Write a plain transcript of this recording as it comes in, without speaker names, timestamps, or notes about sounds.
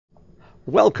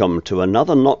Welcome to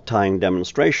another knot tying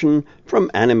demonstration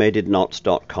from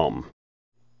animatedknots.com.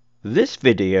 This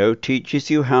video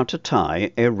teaches you how to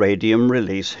tie a radium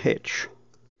release hitch.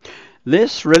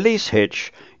 This release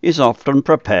hitch is often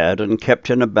prepared and kept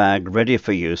in a bag ready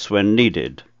for use when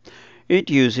needed.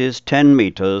 It uses 10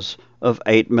 meters of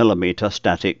 8mm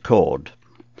static cord.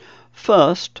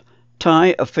 First,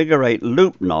 tie a figure-8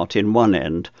 loop knot in one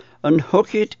end and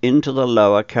hook it into the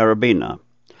lower carabiner.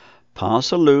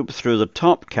 Pass a loop through the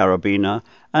top carabiner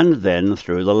and then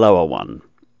through the lower one.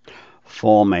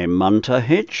 Form a munter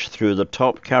hitch through the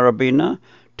top carabiner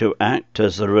to act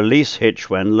as the release hitch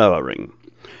when lowering.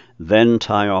 Then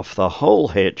tie off the whole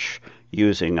hitch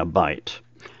using a bight.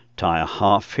 Tie a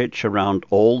half hitch around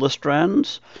all the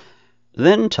strands.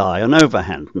 Then tie an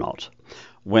overhand knot.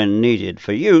 When needed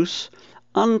for use,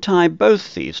 untie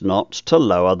both these knots to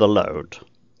lower the load.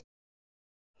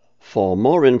 For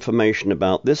more information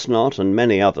about this knot and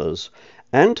many others,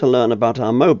 and to learn about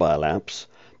our mobile apps,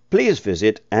 please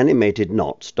visit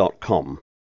animatedknots.com.